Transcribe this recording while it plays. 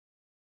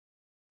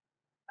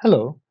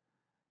Hello,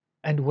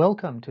 and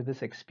welcome to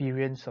this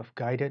experience of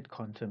guided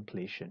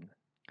contemplation.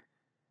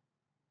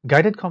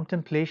 Guided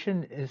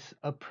contemplation is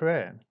a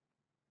prayer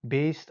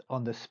based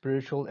on the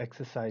spiritual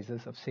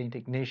exercises of Saint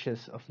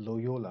Ignatius of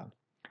Loyola,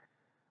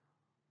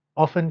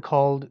 often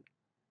called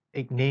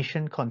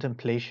Ignatian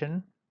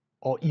contemplation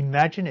or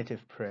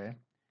imaginative prayer.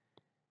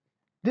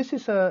 This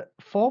is a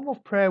form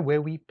of prayer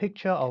where we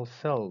picture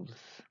ourselves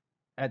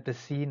at the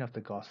scene of the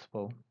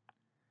gospel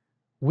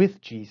with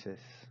Jesus,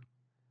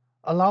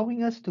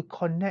 allowing us to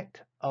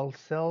connect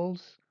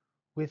ourselves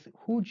with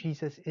who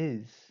Jesus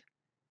is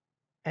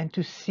and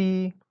to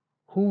see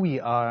who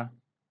we are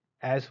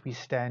as we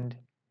stand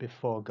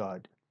before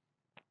God.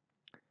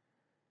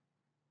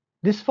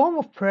 This form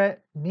of prayer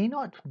may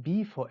not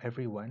be for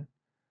everyone,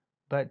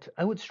 but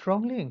I would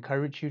strongly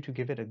encourage you to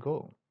give it a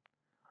go.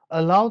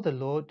 Allow the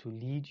Lord to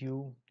lead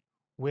you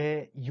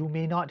where you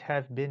may not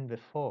have been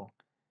before,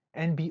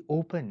 and be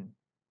open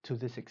to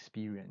this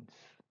experience.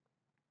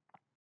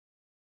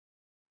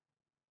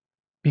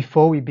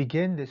 Before we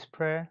begin this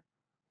prayer,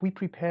 we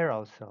prepare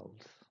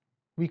ourselves.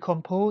 We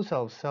compose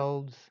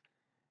ourselves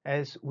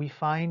as we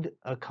find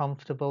a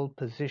comfortable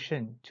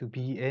position to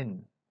be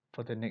in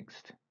for the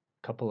next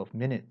couple of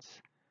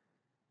minutes.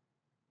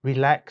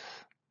 Relax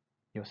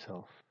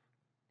yourself.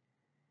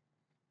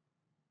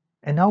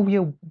 And now we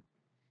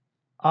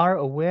are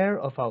aware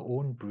of our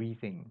own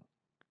breathing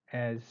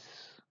as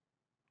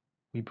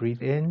we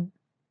breathe in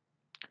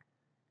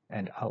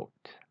and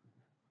out.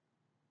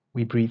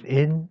 We breathe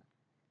in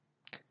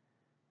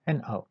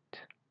and out.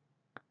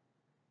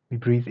 We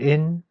breathe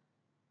in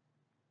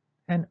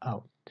and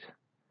out.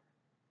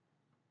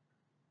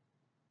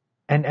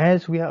 And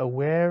as we are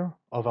aware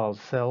of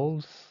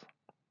ourselves,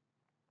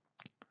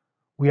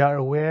 we are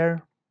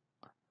aware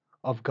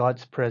of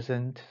God's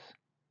presence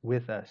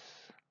with us,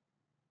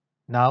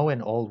 now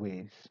and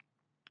always.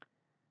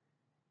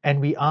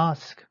 And we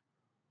ask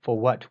for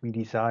what we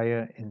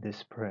desire in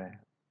this prayer.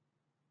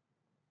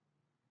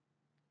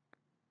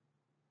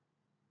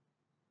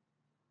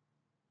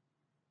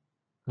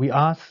 We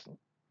ask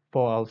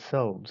for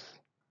ourselves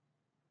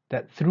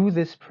that through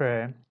this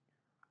prayer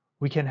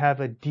we can have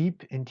a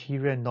deep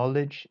interior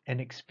knowledge and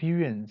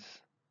experience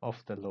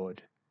of the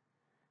Lord,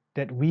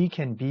 that we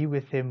can be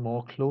with Him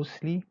more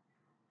closely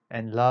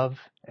and love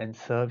and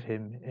serve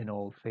Him in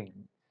all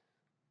things.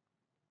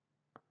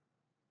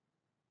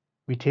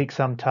 We take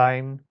some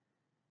time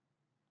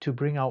to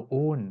bring our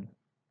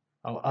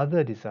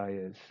other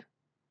desires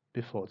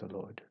before the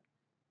Lord.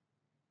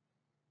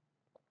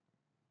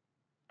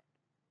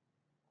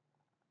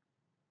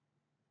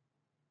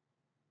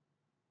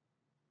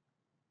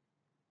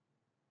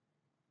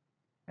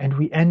 And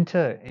we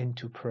enter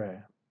into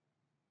prayer,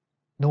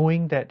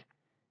 knowing that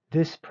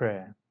this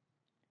prayer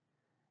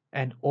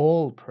and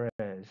all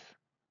prayers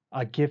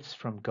are gifts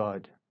from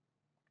God.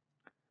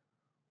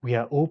 We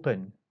are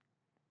open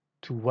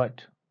to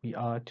what we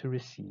are to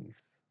receive,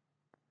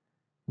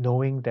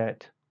 knowing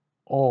that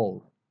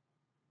all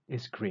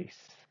is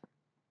grace.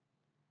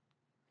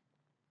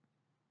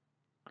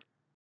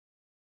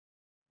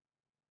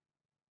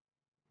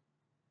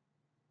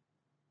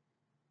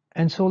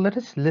 And so let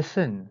us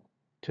listen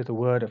to the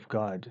word of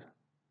God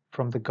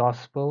from the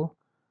Gospel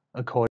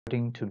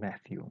according to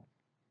Matthew.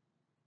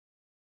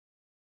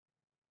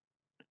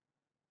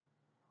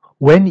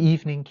 When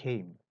evening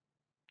came,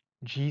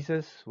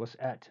 Jesus was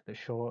at the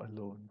shore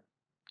alone.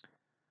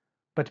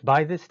 But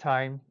by this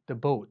time the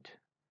boat,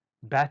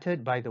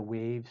 battered by the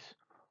waves,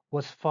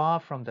 was far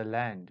from the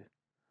land,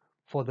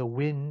 for the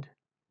wind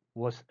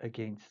was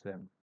against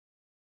them.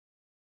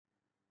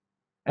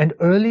 And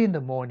early in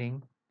the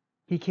morning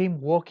he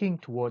came walking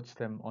towards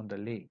them on the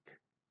lake.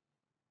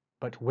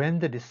 But when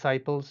the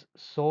disciples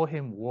saw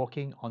him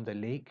walking on the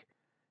lake,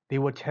 they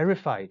were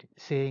terrified,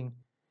 saying,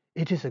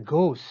 "It is a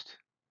ghost,"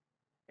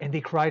 and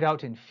they cried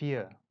out in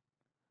fear.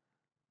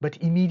 But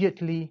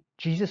immediately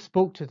Jesus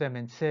spoke to them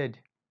and said,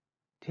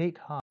 "Take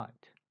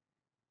heart,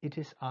 it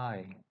is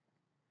I.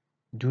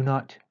 Do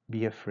not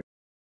be afraid."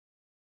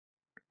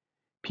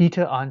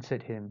 Peter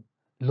answered him,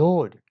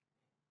 "Lord,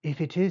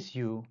 if it is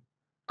you,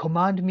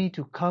 command me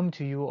to come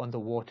to you on the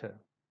water."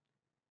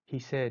 He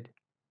said,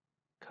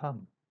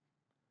 "Come."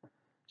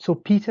 So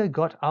Peter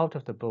got out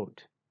of the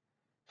boat,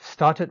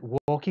 started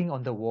walking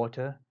on the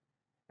water,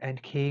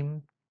 and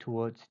came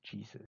towards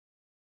Jesus.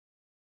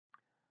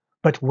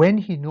 But when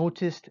he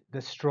noticed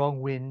the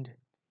strong wind,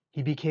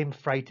 he became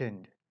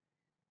frightened,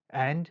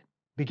 and,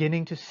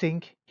 beginning to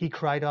sink, he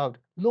cried out,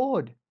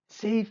 "Lord,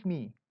 save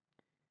me!"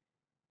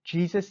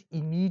 Jesus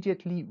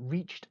immediately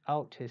reached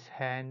out his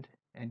hand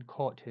and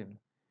caught him,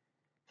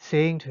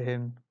 saying to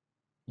him,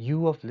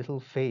 "You of little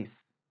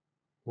faith,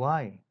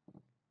 why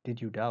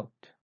did you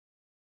doubt?"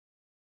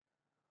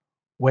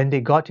 When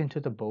they got into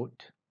the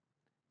boat,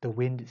 the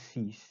wind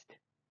ceased,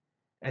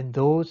 and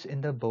those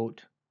in the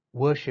boat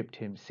worshipped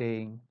him,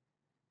 saying,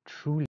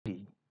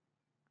 "Truly,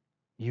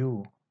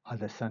 you are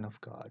the Son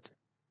of God."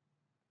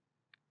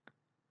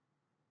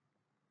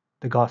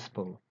 The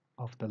Gospel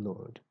of the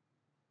Lord.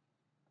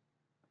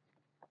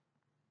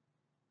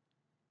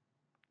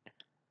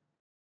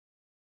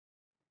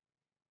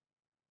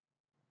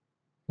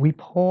 We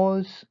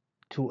pause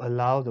to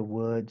allow the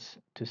words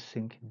to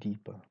sink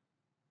deeper.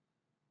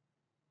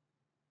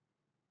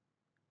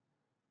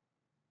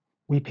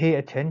 We pay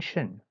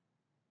attention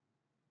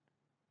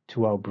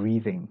to our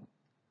breathing.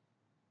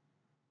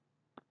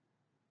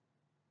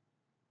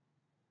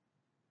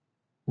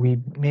 We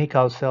make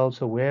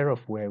ourselves aware of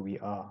where we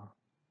are.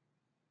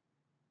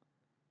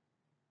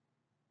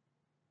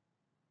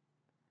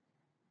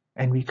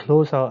 And we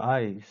close our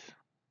eyes,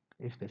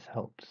 if this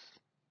helps.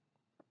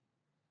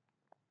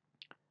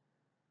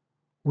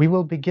 We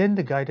will begin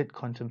the guided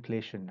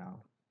contemplation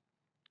now.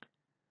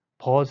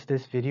 Pause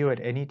this video at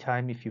any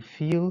time if you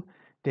feel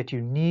that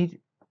you need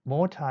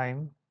more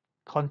time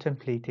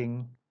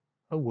contemplating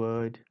a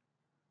word,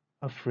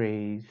 a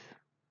phrase,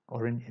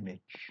 or an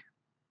image.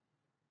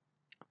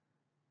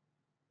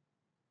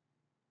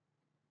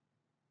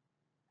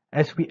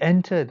 As we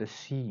enter the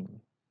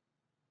scene,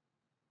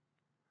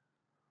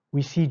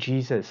 we see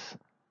Jesus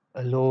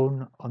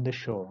alone on the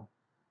shore.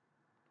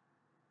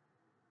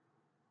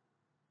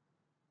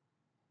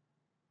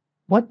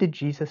 What did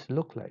Jesus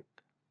look like?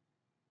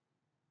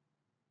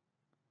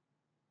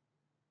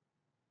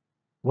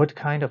 What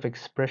kind of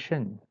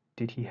expression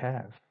did he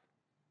have?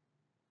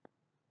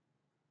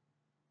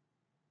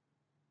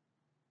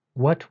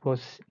 What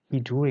was he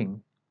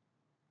doing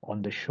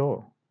on the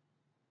shore?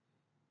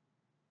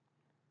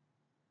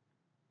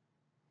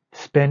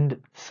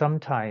 Spend some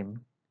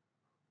time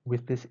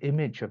with this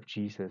image of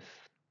Jesus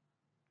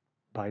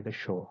by the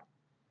shore.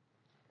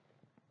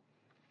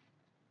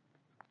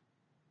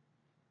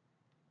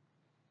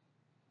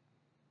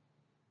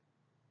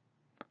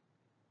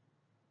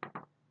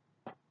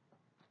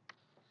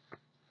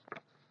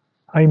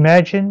 I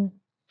imagine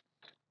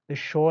the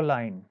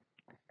shoreline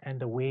and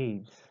the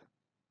waves.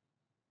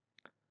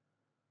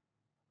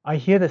 I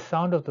hear the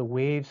sound of the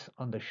waves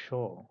on the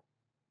shore.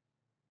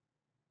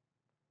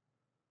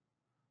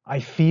 I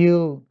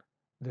feel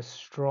the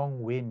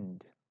strong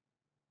wind.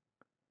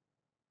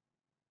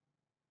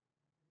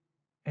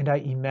 And I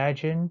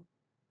imagine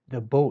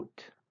the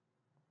boat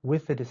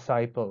with the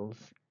disciples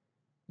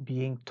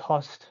being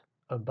tossed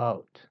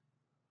about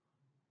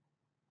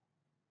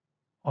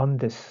on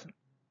this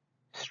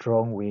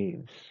strong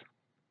waves.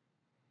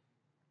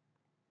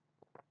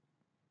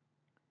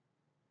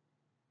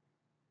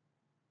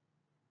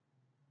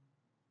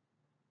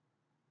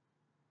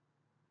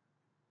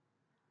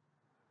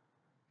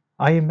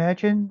 I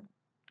imagine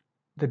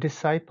the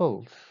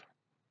disciples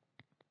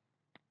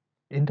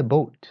in the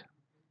boat.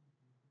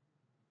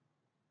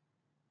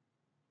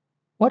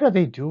 What are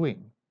they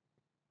doing?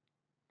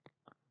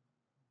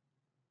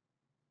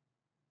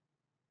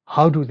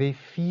 How do they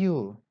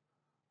feel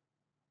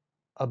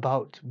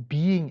about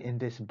being in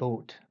this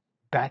boat,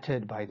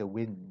 battered by the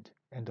wind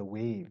and the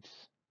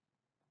waves?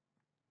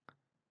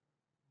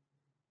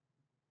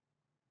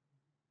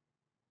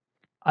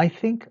 I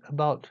think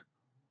about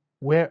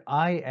where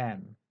I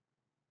am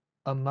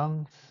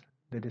amongst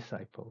the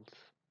disciples.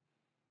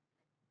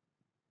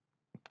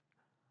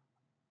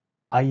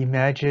 I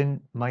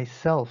imagine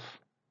myself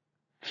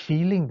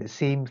feeling the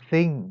same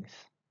things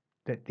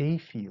that they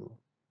feel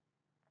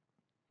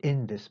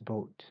in this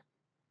boat.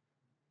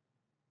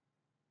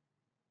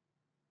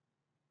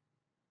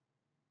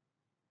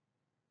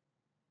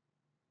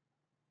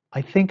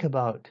 I think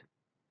about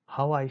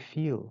how I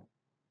feel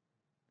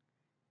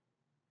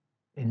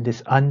in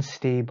this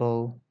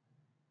unstable,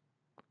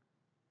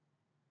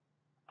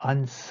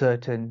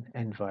 uncertain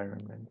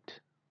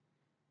environment.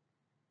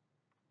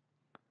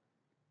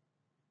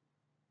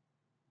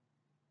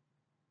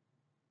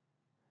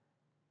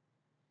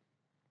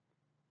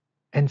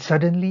 And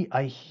suddenly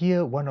I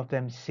hear one of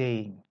them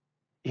saying,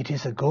 "It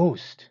is a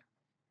ghost."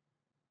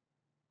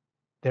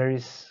 There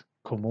is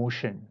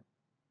commotion.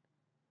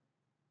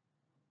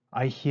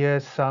 I hear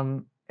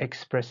some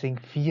expressing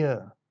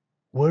fear,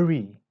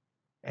 worry,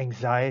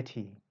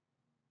 anxiety.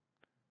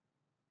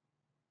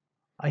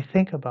 I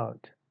think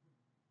about,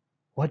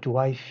 what do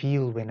I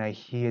feel when I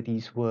hear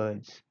these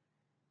words?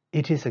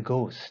 It is a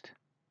ghost.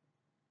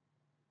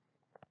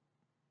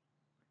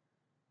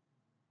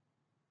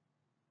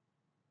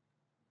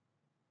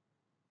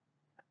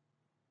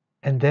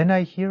 And then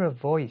I hear a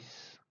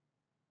voice,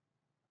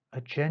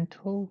 a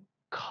gentle,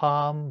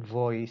 calm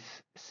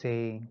voice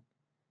saying,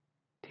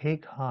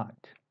 "Take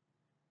heart.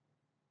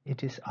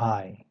 It is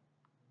I.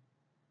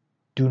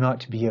 Do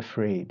not be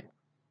afraid."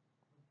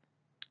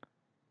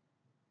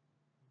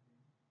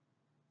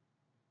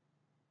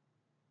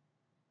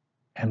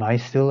 Am I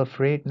still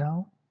afraid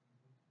now?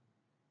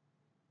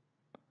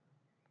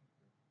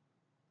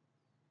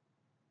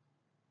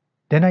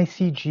 Then I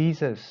see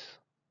Jesus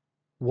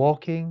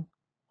walking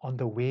on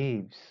the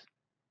waves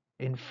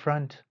in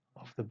front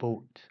of the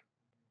boat.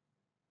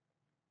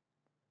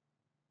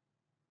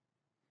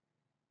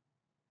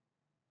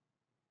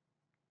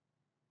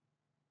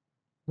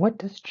 What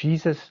does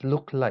Jesus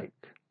look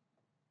like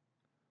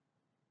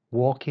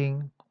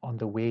walking on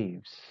the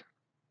waves?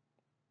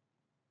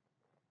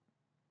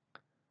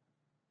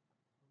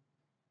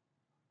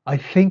 I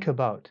think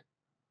about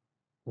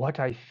what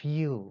I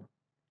feel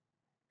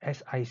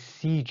as I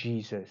see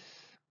Jesus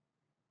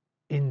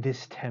in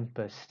this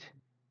tempest,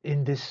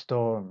 in this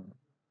storm,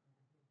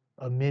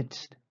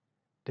 amidst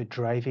the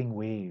driving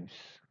waves.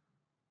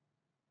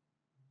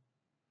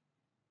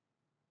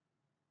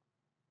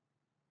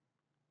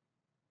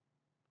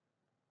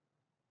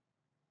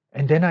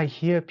 And then I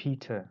hear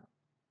Peter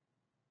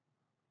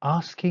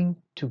asking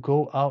to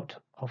go out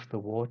of the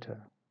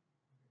water.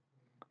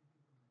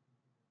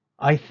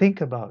 I think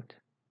about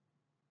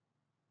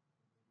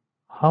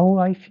how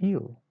I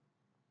feel.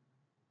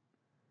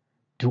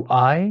 Do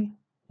I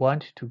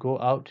want to go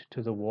out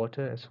to the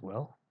water as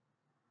well?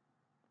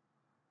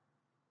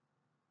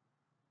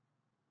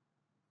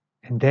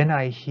 And then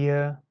I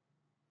hear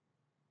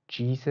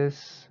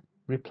Jesus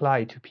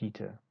reply to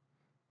Peter,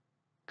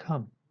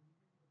 "Come."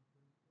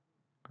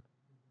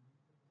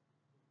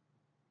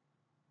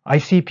 I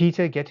see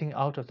Peter getting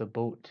out of the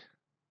boat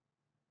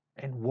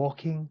and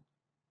walking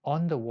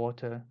on the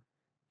water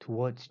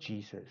towards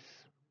Jesus.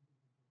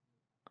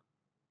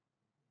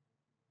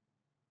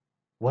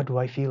 What do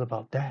I feel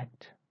about that?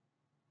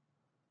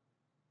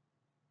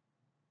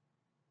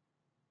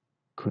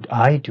 Could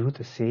I do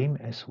the same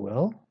as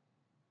well?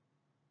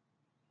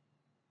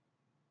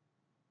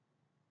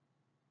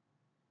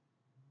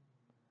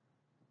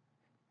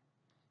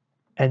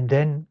 And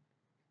then,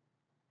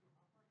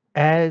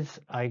 as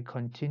I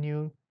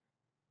continue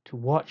to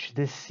watch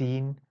this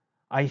scene,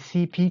 I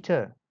see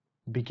Peter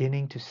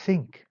beginning to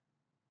sink.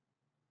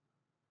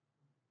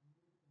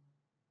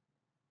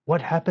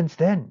 What happens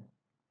then?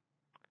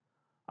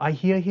 I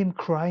hear him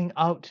crying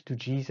out to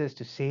Jesus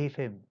to save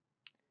him.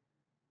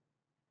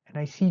 And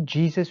I see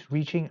Jesus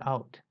reaching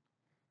out,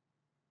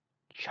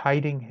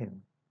 chiding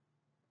him,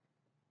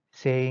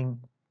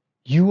 saying,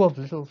 "You of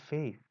little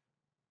faith,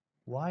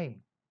 why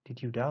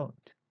did you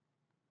doubt?"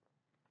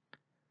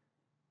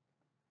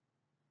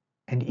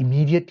 And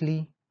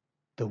immediately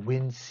the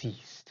wind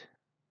ceased.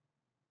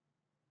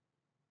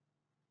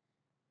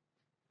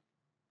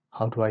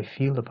 How do I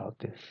feel about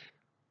this?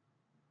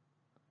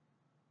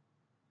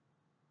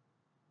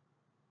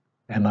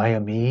 Am I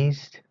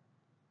amazed?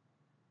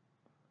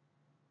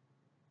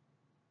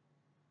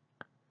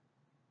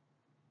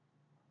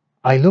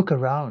 I look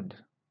around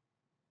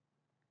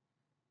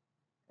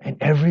and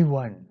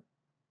everyone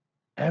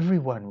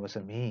was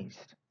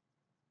amazed.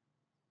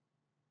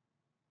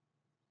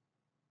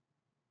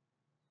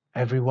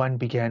 Everyone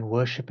began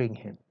worshiping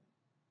him.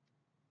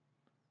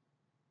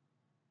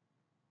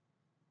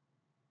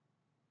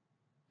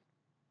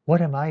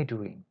 What am I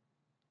doing?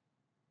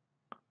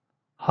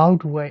 How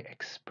do I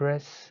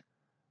express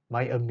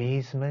my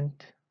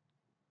amazement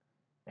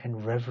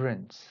and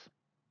reverence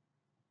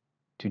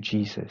to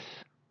Jesus?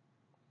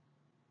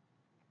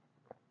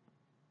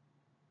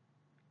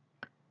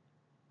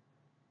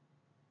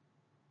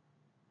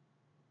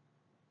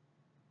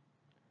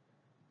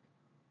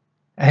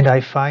 And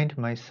I find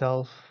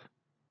myself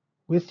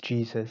with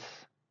Jesus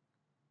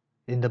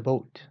in the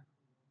boat.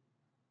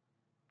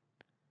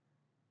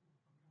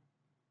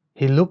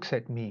 He looks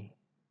at me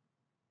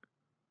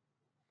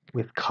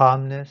with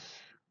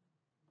calmness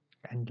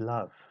and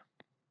love.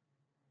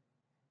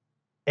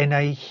 And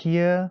I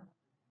hear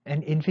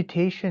an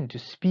invitation to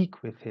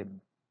speak with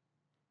him.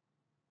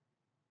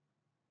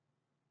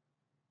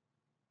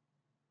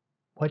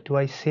 What do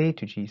I say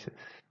to Jesus?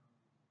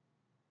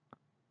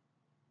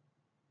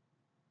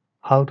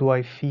 How do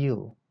I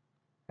feel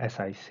as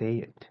I say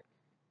it?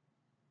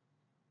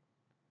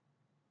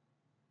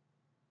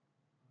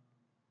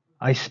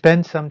 I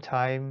spend some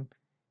time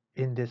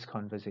in this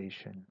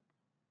conversation.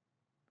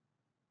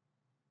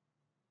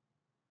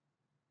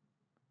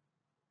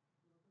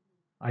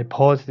 I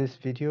pause this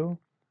video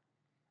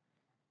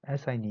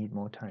as I need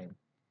more time.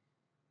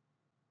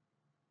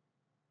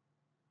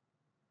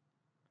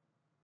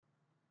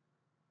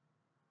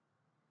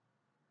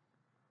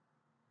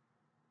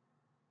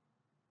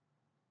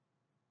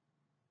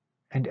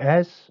 And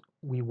as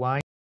we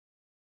wind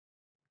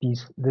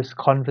this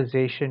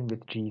conversation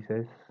with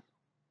Jesus,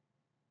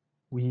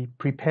 we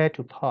prepare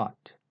to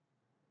part,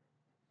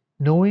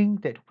 knowing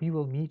that we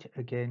will meet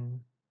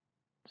again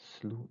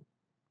soon.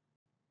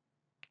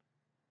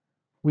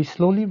 We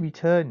slowly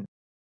return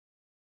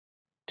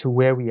to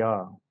where we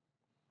are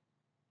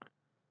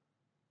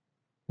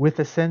with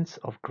a sense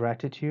of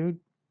gratitude,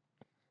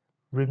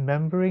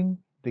 remembering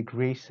the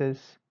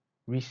graces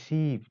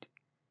received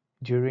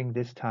during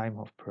this time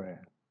of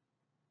prayer.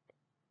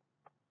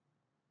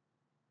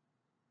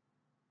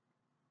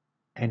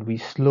 And we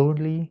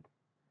slowly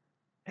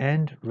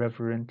and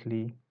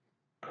reverently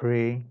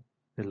pray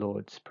the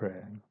Lord's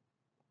Prayer.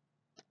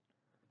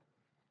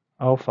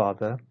 Our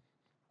Father,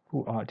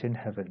 who art in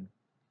heaven,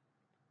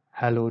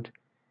 hallowed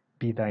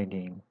be thy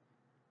name.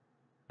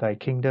 Thy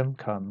kingdom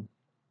come,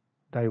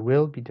 thy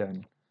will be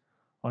done,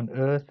 on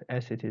earth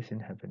as it is in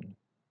heaven.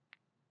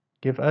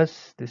 Give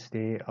us this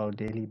day our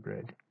daily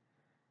bread,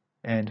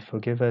 and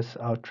forgive us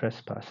our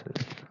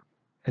trespasses,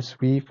 as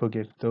we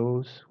forgive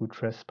those who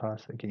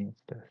trespass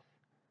against us.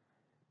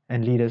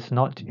 And lead us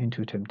not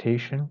into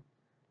temptation,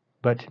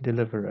 but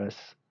deliver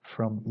us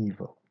from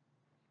evil.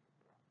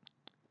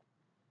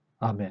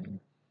 Amen.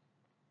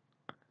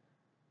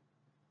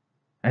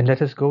 And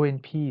let us go in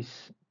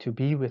peace to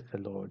be with the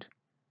Lord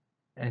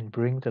and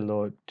bring the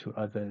Lord to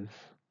others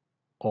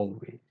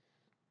always.